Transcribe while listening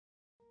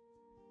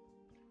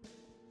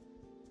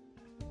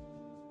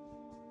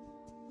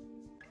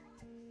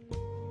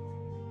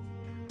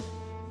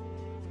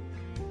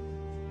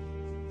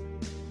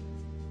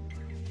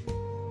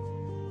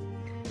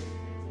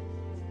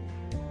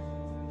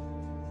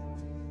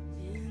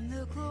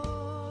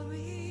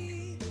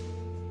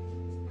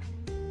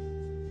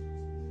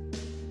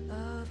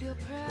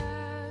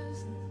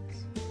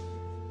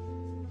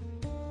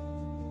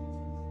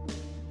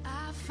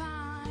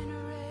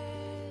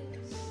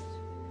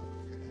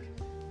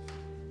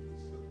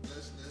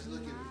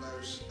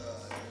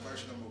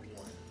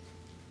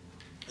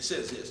It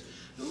says this: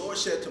 the Lord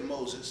said to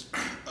Moses,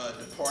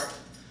 depart,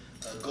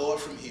 go up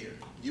from here,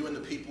 you and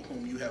the people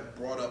whom you have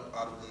brought up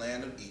out of the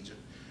land of Egypt,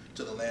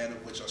 to the land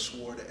of which I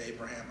swore to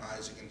Abraham,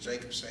 Isaac, and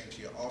Jacob, saying,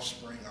 to your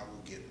offspring I will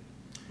give it.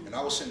 And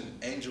I will send an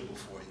angel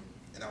before you,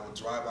 and I will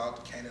drive out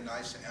the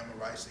Canaanites, the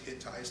Amorites, the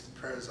Hittites, the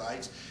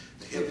Perizzites,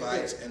 the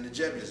Hivites, and the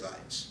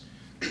Jebusites.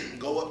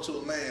 Go up to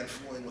a land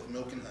flowing with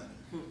milk and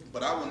honey.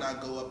 But I will not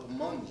go up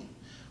among you,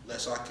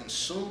 lest I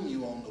consume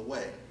you on the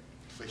way,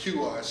 for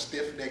you are a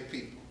stiff-necked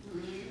people.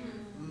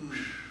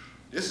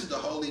 This is the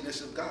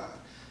holiness of God.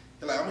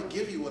 He's like, I'm gonna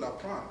give you what I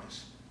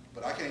promised,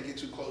 but I can't get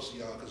too close to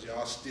y'all because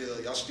y'all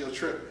still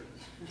tripping.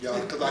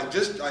 Y'all, because I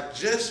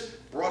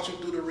just brought you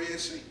through the Red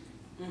Sea.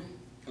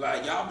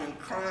 Like, y'all been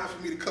crying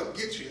for me to come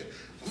get you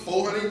for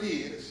 400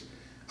 years.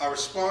 I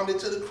responded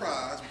to the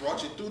cries,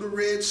 brought you through the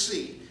Red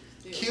Sea,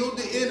 killed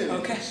the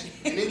enemies,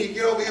 and then you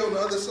get over here on the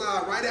other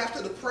side, right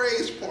after the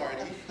praise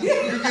party, you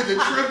get to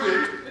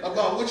tripping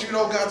about what you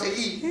don't got to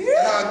eat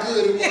and how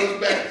good it was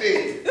back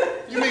then.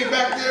 You mean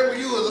back there when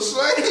you was a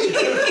slave?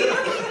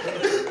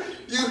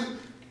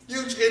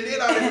 And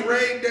then I done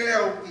rained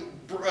down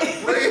bread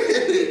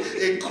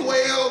and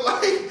quail,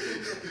 like,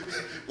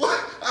 what?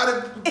 I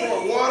done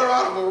poured water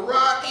out of a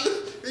rock.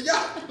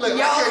 Y'all, like, I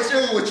can't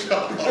fool with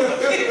y'all.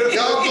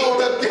 Y'all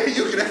going up there,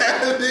 you can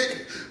have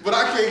it, but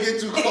I can't get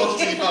too close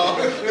to y'all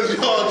because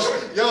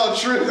y'all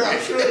tripping.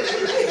 Y'all tripping.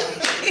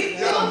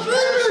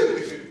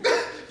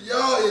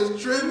 Y'all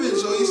is tripping.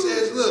 So he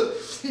says, look,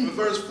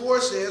 verse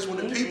 4 says, when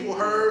the people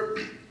heard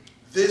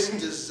this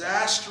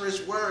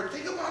disastrous word,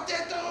 think about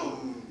that though.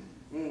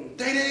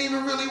 They didn't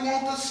even really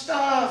want the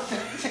stuff.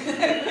 He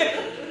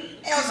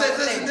said,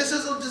 listen, this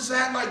is a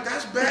disaster. Like,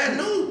 that's bad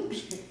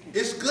news.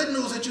 It's good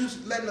news that you're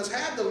letting us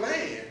have the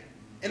land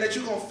and that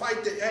you're going to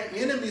fight the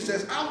enemies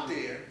that's out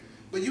there,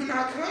 but you're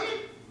not coming.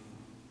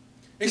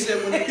 He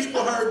said, when the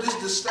people heard this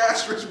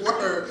disastrous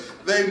word,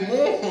 they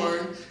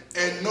mourned,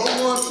 and no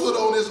one put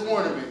on his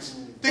ornaments.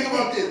 Think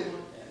about this.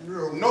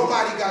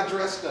 Nobody got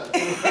dressed up.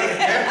 Take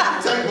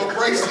my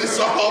bracelets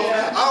off.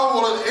 I don't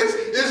want to,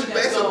 it's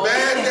a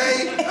bad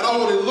day, and I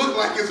want it to look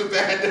like it's a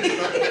bad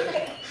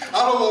day.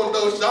 I don't want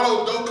those,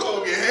 don't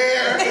comb your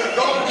hair,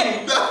 don't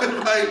do nothing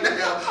right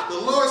now. The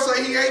Lord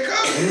say he ain't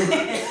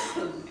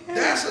coming.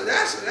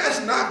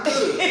 That's not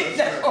good.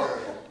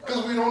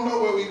 Because we don't know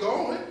where we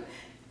going.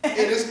 And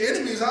there's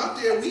enemies out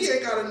there, we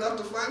ain't got enough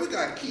to fight. We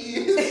got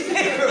kids.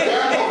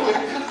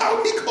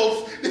 How we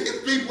go, these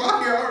people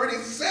out here already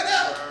set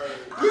up.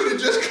 We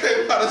just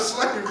came out of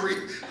slavery.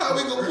 How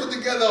we gonna put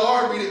together an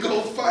army to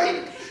go fight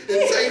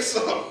and take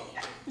some?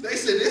 They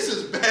said this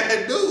is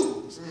bad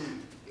news.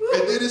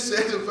 And then it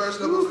says in verse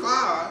number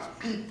 5,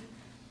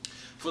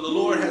 for the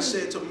Lord has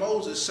said to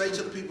Moses, say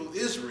to the people of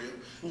Israel,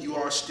 you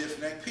are a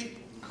stiff-necked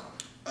people.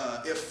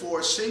 If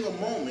for a single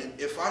moment,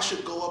 if I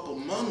should go up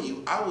among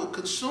you, I will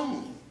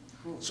consume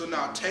you. So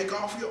now take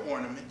off your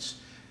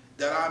ornaments,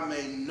 that I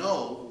may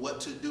know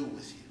what to do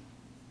with you.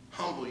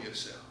 Humble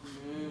yourself.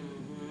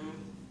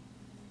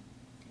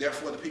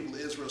 Therefore the people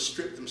of Israel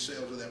stripped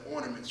themselves of their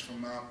ornaments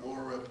from Mount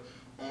Oreb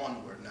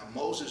onward. Now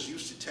Moses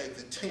used to take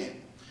the tent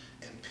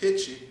and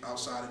pitch it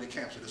outside of the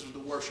camp. So this was the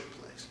worship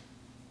place,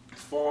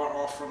 far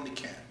off from the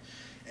camp.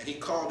 And he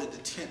called it the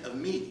tent of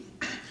meeting.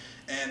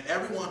 And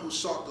everyone who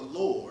sought the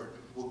Lord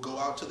would go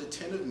out to the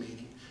tent of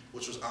meeting,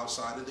 which was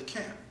outside of the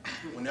camp.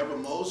 Whenever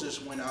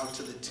Moses went out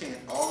to the tent,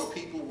 all the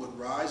people would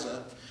rise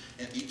up,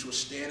 and each would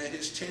stand at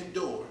his tent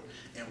door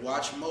and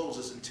watch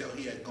Moses until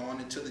he had gone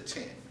into the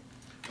tent.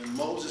 When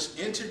Moses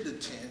entered the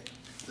tent,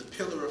 the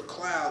pillar of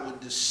cloud would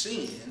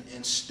descend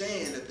and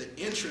stand at the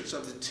entrance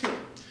of the tent,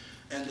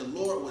 and the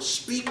Lord would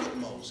speak with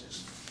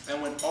Moses.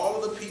 And when all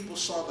of the people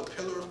saw the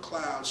pillar of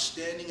cloud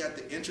standing at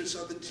the entrance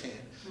of the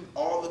tent,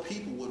 all the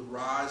people would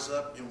rise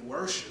up and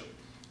worship,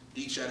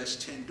 each at his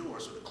tent door.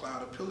 So the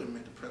cloud of pillar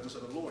meant the presence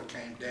of the Lord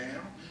came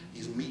down.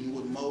 He's meeting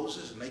with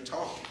Moses, and they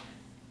talking.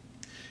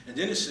 And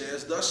then it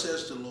says, thus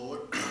says the Lord,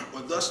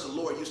 or thus the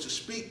Lord used to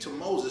speak to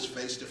Moses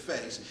face to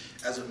face,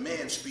 as a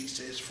man speaks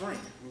to his friend.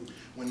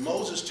 When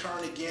Moses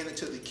turned again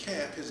into the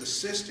camp, his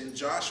assistant,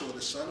 Joshua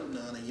the son of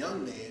Nun, a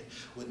young man,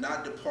 would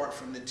not depart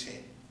from the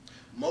tent.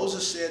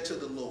 Moses said to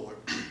the Lord,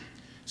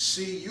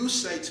 see, you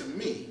say to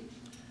me,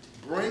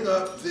 bring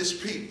up this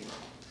people,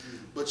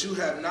 but you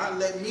have not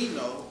let me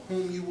know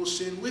whom you will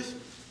send with me.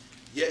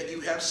 Yet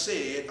you have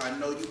said, I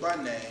know you by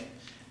name,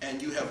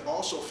 and you have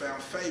also found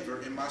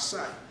favor in my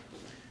sight.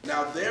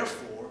 Now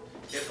therefore,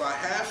 if I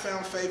have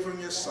found favor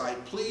in your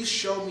sight, please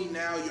show me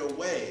now your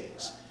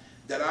ways,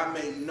 that I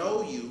may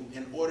know you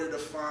in order to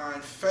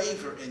find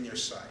favor in your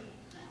sight.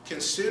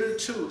 Consider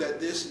too that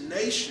this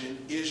nation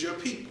is your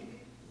people.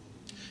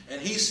 And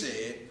he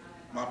said,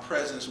 my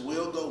presence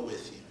will go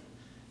with you,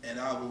 and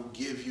I will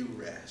give you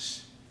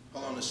rest.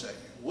 Hold on a second.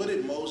 What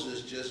did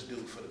Moses just do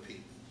for the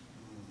people?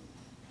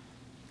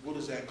 What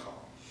is that called?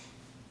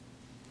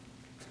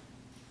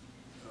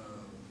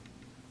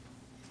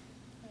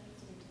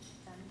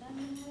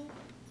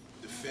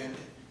 Defended.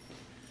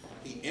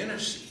 He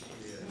interceded.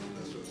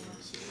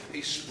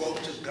 He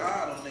spoke to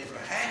God on their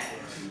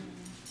behalf.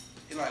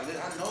 He's like,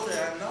 I know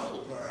that, I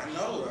know, I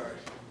know.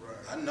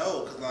 I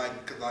know,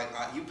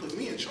 cause you put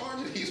me in charge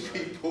of these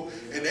people,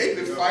 and they've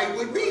been fighting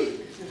with me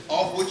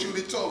off what you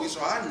done told me,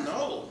 so I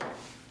know.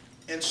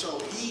 And so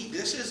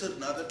this is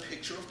another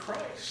picture of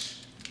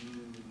Christ,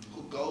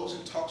 who goes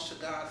and talks to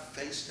God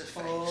face to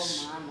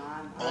face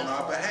on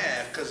our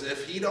behalf. Because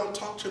if he don't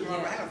talk to him on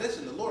our behalf,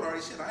 listen, the Lord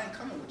already said, I ain't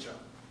coming with y'all.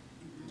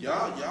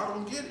 Y'all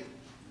don't get it.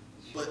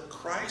 But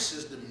Christ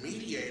is the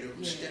mediator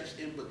who steps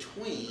in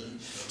between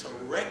to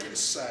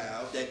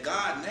reconcile that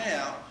God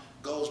now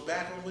goes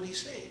back on what he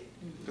said.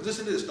 Because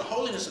listen to this, the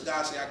holiness of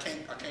God say, I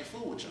can't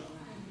fool with y'all.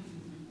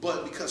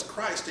 But because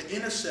Christ, the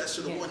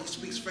intercessor, the one he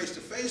speaks face to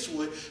face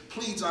with,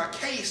 pleads our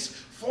case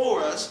for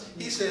us,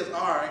 he says,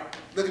 all right,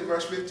 look at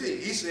verse 15.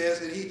 He says,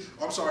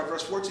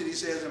 verse 14, he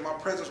says, and my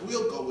presence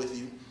will go with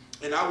you,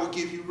 and I will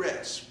give you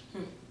rest.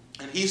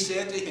 And he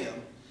said to him,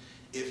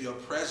 if your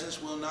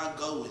presence will not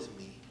go with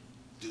me,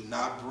 do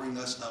not bring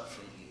us up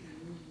from here.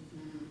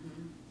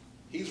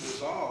 He's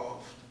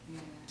resolved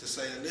to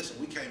say, listen,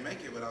 we can't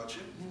make it without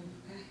you.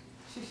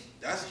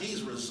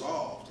 He's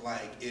resolved.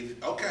 Like,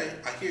 okay,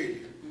 I hear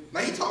you.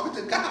 Now he's talking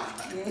to God.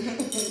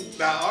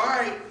 Now, all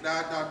right,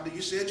 now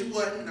you said you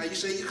wasn't. Now you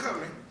say you're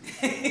coming.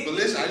 But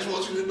listen, I just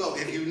want you to know,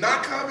 if you're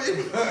not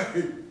coming,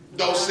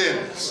 don't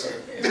send us.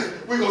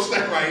 We're going to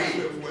stay right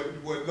here.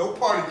 With no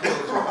party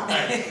clothes.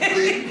 Right.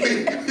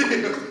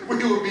 We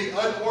will be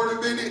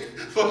unornamented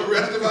for the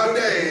rest of our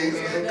days.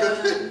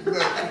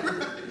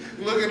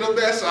 Look at the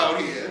mess out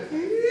here.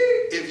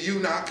 If you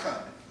not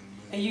coming.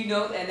 And you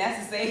know, and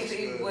that's the same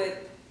thing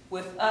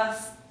with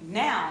us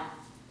now.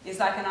 It's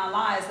like in our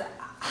lives,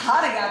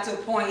 I done got to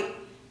a point,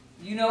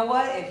 you know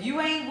what, if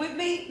you ain't with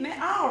me, man,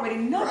 I already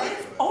know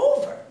it's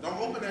over. Don't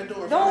open that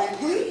door. Don't,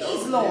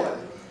 please, Lord.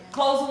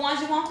 Close the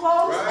ones you want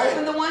closed,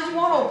 open the ones you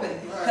want open.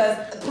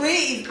 Because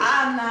please,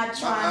 I'm not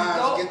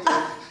trying to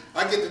go.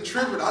 I get the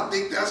tripping. I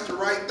think that's the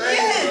right thing.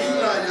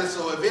 Yes.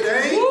 So if it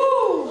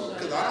ain't,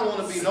 because I don't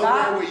want to be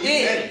nowhere where you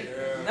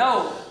ain't.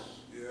 No.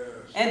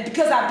 And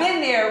because I've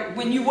been there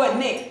when you wasn't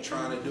there.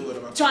 Trying to do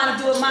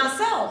it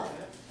myself.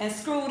 And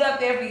screwed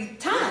up every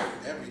time.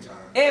 Every time.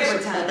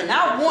 Every time.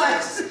 Not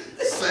once.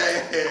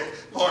 Sad,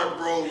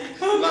 heartbroken,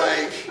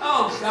 like,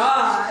 oh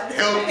God.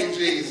 Help me,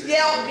 Jesus.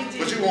 Help me, Jesus.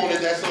 But you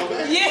wanted that so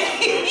bad.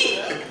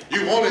 Yeah.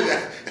 You wanted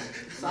that.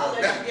 So I'll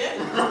let you get it.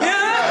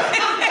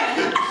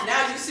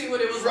 Now you see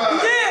what it was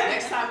like. Yeah.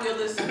 Next time you'll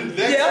listen.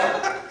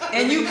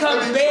 And you come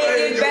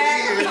begging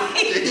back.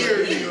 To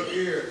hear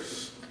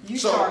you.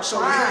 So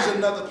crying. here's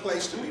another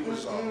place to be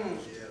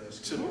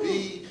resolved. To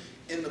be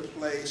in the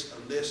place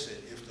of, listen,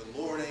 if the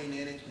Lord ain't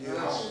in it, I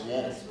don't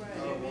want it.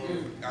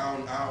 I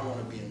don't want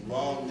to be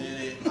involved in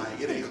it. Like,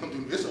 it ain't going to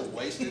do, it's a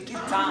waste of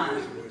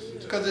time.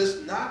 Because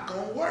it's not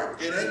going to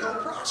work. It ain't going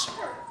to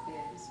prosper.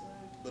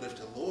 But if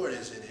the Lord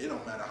is in it, it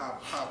don't matter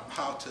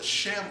how to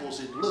shambles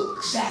it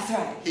looks. That's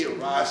right. He'll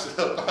rise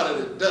up out of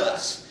the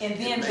dust and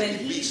then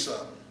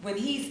when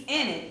he's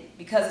in it,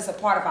 because it's a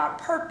part of our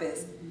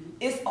purpose,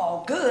 it's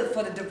all good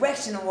for the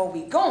direction of where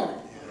we're going.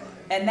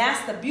 And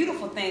that's the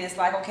beautiful thing. It's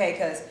like, okay,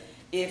 because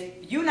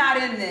if you're not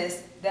in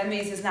this, that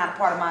means it's not a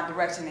part of my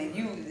direction, and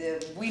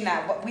we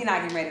not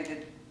getting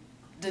ready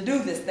to do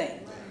this thing.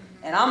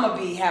 And I'm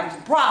gonna be having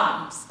some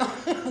problems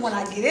when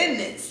I get in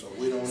this.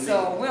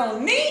 So we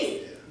don't need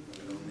it.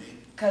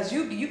 Because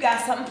you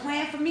got something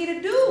planned for me to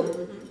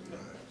do.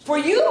 For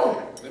you.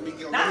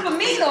 Not for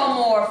me no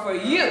more, for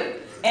you.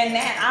 And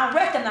that I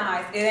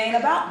recognize it ain't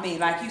about me,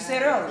 like you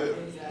said earlier.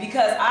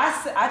 Because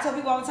I tell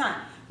people all the time,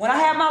 when I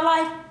had my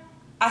life,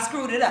 I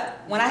screwed it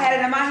up. When I had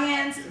it in my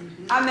hands,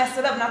 I messed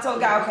it up. And I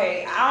told God,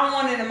 okay, I don't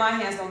want it in my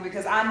hands no more,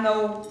 because I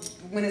know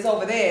when it's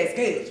over there, it's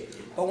good.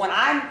 But when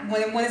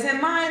it's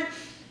in mine,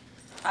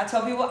 I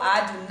tell people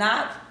I do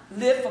not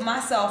live for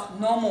myself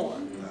no more.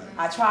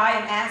 I try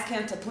and ask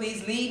him to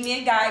please lead me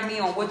and guide me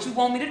on what you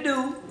want me to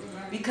do,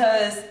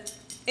 because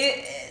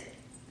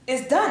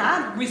it's done.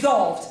 I'm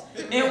resolved.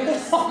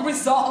 I'm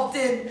resolved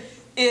in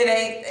it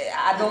ain't.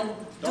 I don't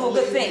do a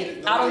good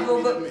thing. I don't do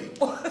a good.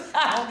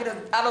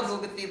 I don't do a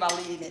good thing about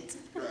leading it.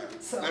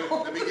 Right. So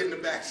Let me get in the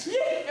back seat.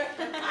 Yeah.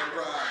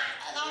 Right.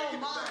 I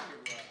don't mind.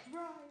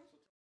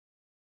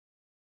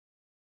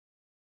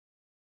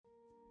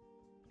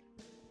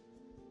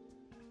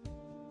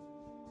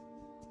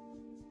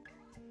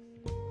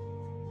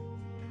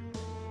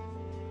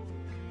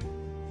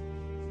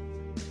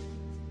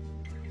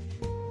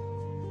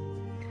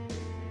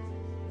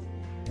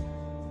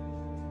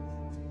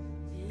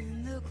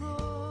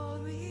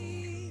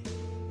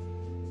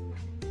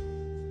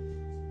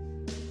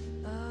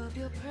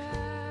 Your presence.